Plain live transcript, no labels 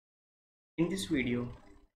In this video,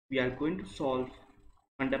 we are going to solve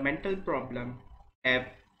fundamental problem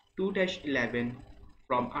F2-11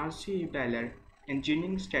 from RC Hibbeler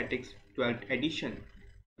Engineering Statics 12th edition.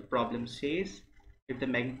 The problem says if the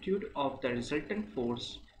magnitude of the resultant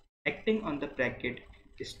force acting on the bracket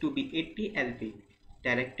is to be 80 lb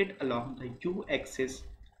directed along the u-axis,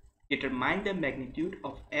 determine the magnitude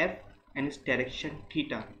of F and its direction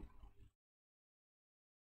theta.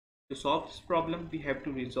 To solve this problem, we have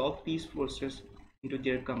to resolve these forces into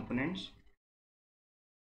their components.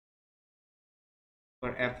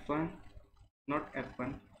 For F1, not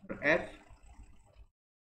F1, for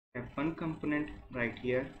F1 component right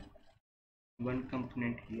here, one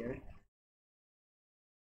component here.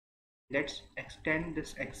 Let's extend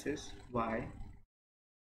this axis Y.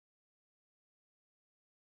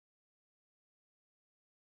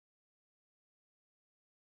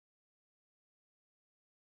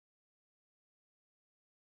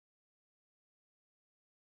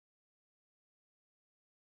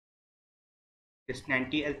 This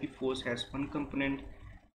 90 lp force has one component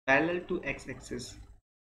parallel to x-axis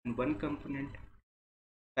and one component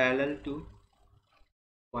parallel to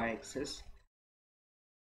y-axis.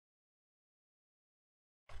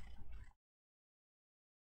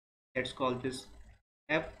 Let's call this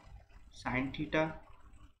F sin theta,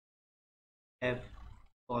 F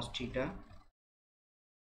cos theta.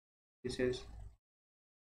 This is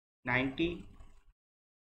 90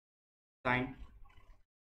 sin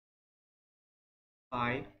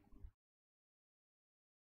phi.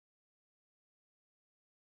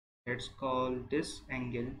 Let's call this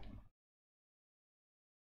angle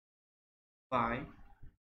phi.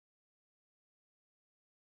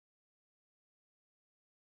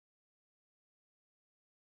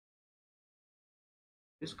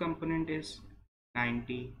 This component is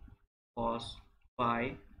 90 cos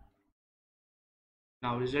phi.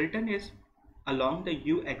 Now resultant is along the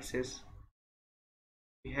u-axis.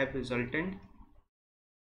 We have resultant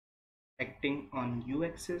acting on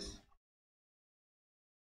u-axis.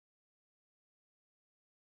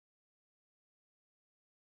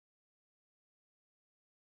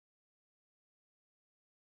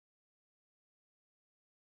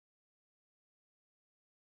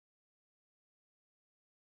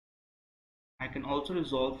 I can also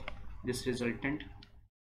resolve this resultant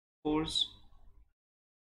force.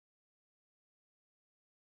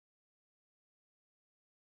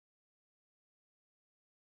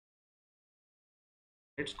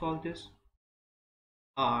 Let's call this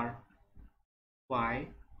R Y.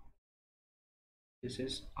 This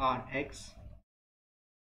is Rx.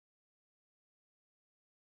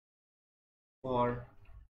 For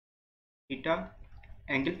theta,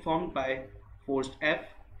 angle formed by force F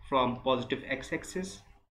from positive x-axis,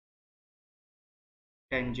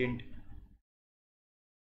 tangent.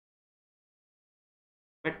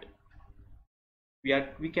 But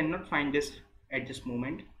we cannot find this at this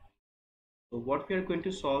moment. So what we are going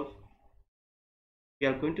to solve? We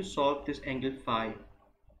are going to solve this angle phi.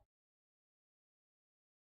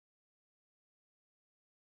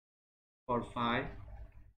 For phi,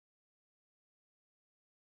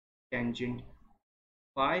 tangent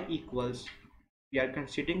phi equals, we are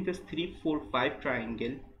considering this 3, 4, 5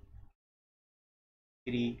 triangle,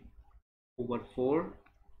 3/4.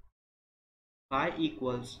 Phi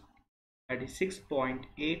equals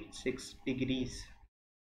 36.86 degrees.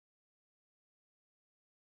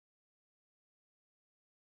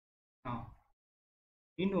 Now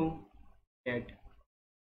we know that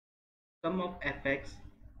sum of fx,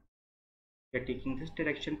 we are taking this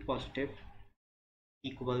direction positive,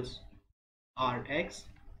 equals Rx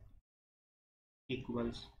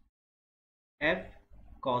equals F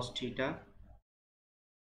cos theta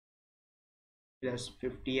plus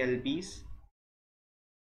 50 lbs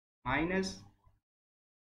minus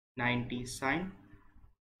 90 sin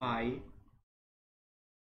phi.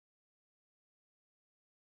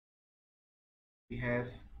 We have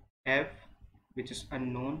F, which is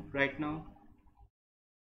unknown right now.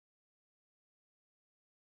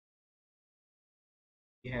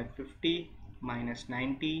 We have 50 minus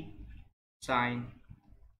 90 sin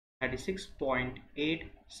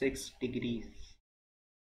 36.86 degrees.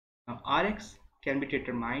 Now Rx can be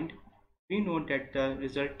determined. We know that the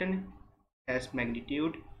resultant has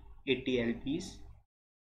magnitude 80 lbs.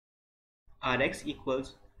 Rx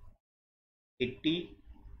equals 80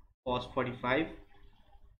 cos 45.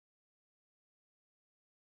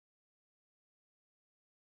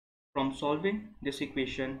 From solving this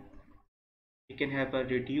equation, we can have a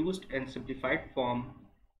reduced and simplified form,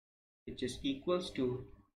 which is equals to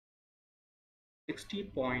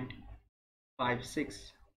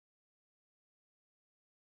 60.56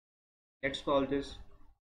 Let's call this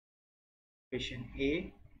equation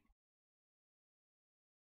A.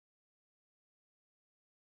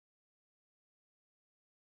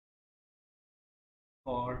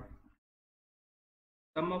 For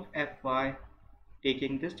sum of Fy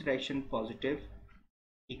taking this direction positive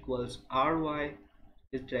equals Ry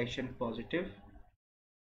this direction positive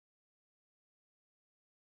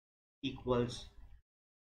equals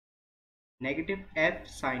negative F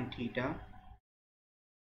sine theta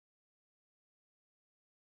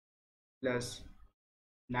plus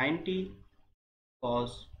 90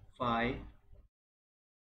 cos phi.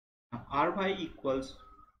 Now Ry equals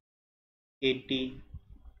 80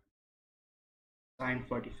 sine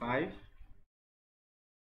 45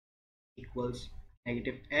 equals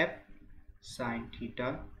negative F sine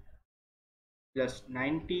theta plus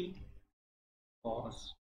 90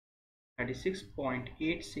 cos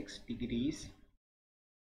 36.86 degrees.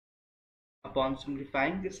 Upon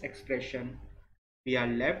simplifying this expression, we are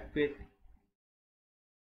left with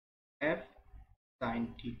F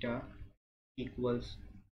sine theta equals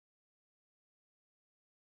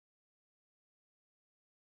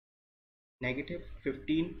negative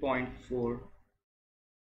 15.4.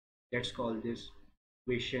 Let's call this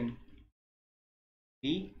equation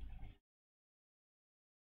B.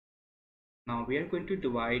 Now we are going to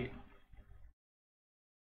divide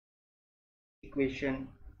equation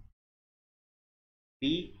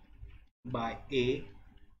B by A.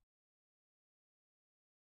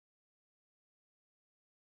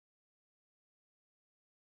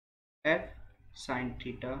 F sine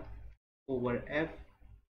theta over F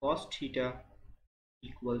cos theta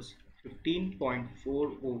equals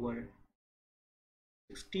 15.4 over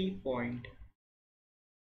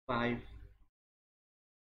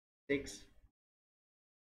 60.56.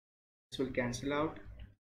 This will cancel out.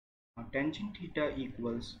 Now tangent theta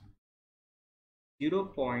equals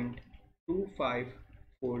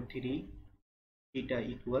 0.2543. Theta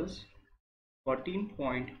equals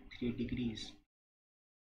 14.3 degrees.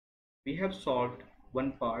 We have solved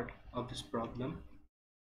one part of this problem.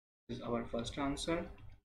 This is our first answer.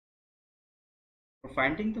 For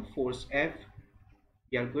finding the force F,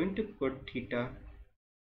 we are going to put theta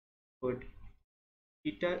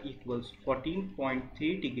equals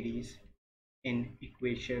 14.3 degrees in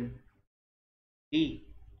equation D.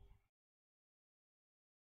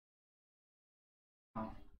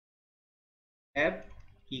 Now F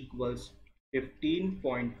equals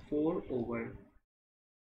 15.4 over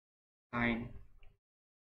sine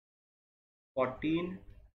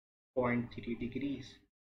 14.3 degrees.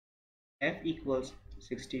 F equals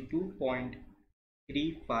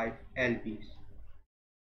 62.35 lbs.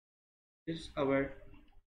 This is our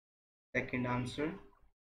second answer.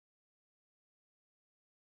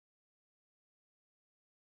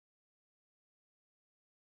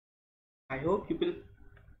 I hope you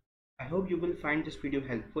will find this video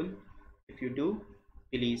helpful. If you do,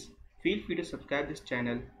 please feel free to subscribe this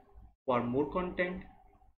channel for more content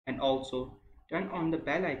and also turn on the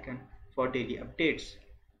bell icon for daily updates.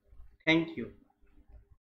 Thank you.